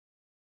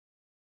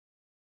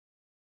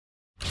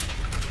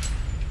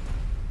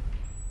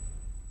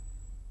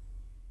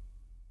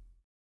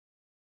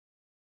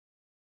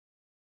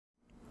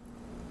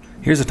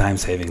Here's a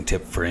time-saving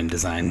tip for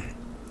InDesign.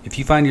 If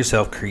you find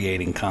yourself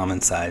creating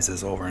common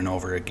sizes over and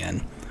over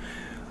again,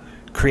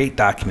 create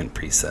document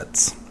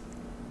presets.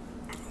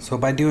 So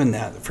by doing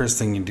that, the first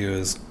thing you do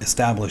is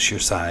establish your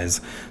size.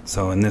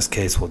 So in this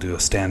case, we'll do a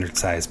standard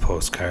size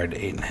postcard,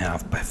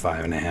 8.5 by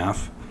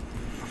 5.5.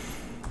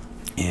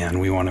 And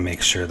we want to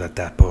make sure that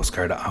that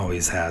postcard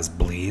always has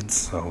bleeds.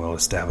 So we'll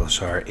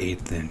establish our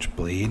 1/8 inch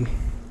bleed.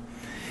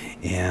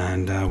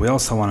 And we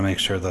also want to make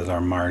sure that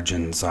our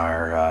margins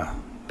are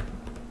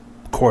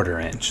 1/4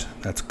 inch.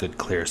 That's good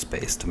clear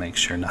space to make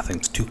sure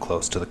nothing's too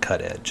close to the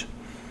cut edge.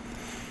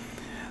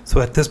 So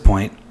at this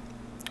point,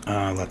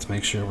 let's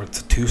make sure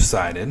it's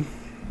two-sided.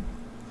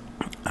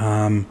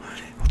 We'll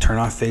turn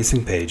off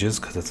facing pages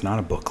because it's not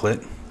a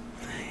booklet.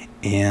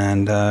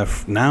 And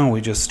now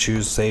we just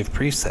choose Save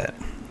Preset.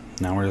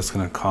 Now we're just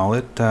going to call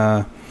it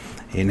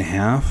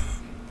 8.5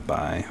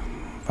 by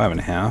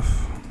 5.5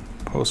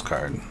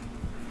 postcard.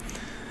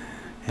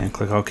 And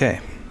click OK.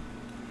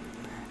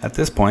 At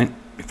this point,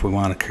 if we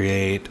want to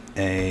create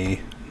a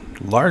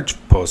large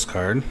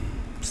postcard,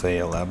 say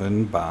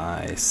 11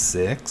 by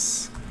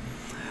 6,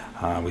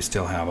 we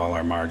still have all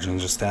our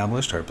margins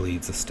established, our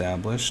bleeds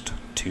established,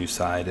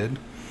 two-sided.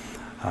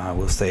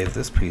 We'll save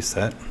this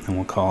preset and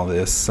we'll call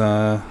this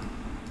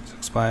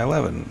 6 by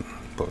 11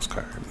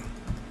 postcard.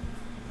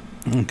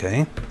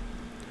 Okay.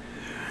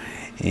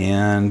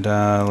 And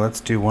let's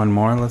do one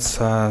more. Let's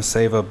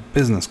save a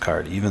business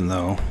card, even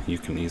though you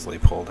can easily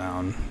pull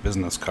down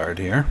business card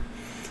here.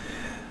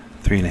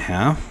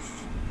 3.5.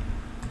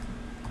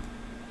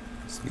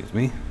 Excuse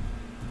me.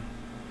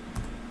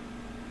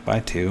 By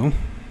 2.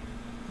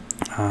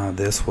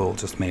 This will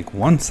just make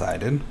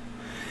one-sided.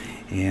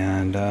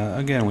 And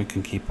again, we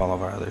can keep all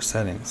of our other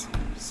settings.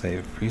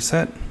 Save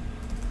preset.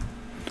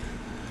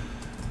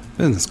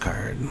 Business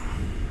card.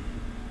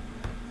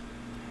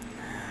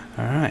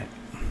 Alright.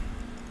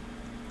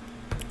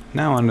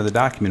 Now under the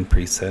document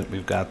preset,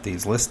 we've got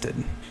these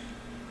listed.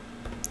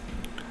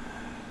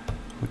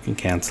 We can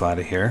cancel out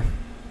of here.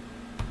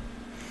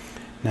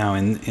 Now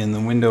in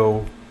the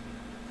window,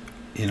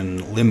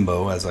 in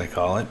limbo as I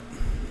call it,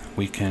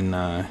 we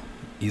can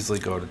easily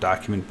go to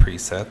document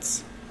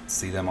presets,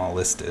 see them all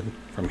listed.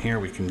 From here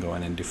we can go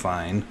in and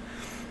define,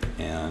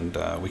 and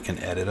we can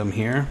edit them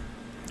here,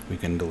 we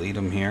can delete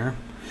them here.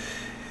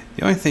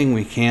 The only thing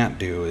we can't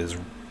do is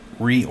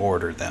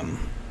reorder them.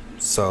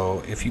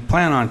 So if you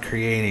plan on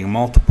creating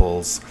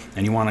multiples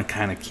and you want to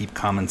kind of keep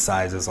common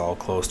sizes all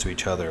close to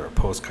each other, or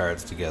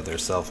postcards together,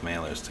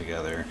 self-mailers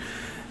together,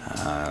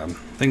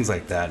 things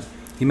like that,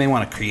 you may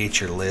want to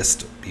create your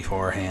list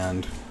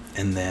beforehand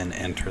and then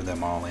enter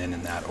them all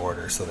in that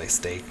order so they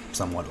stay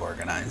somewhat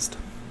organized.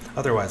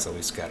 Otherwise they'll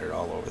be scattered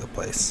all over the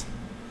place.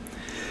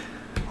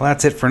 Well,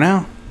 that's it for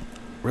now.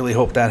 Really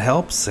hope that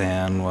helps,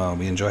 and well,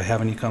 we enjoy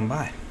having you come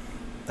by.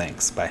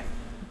 Thanks. Bye.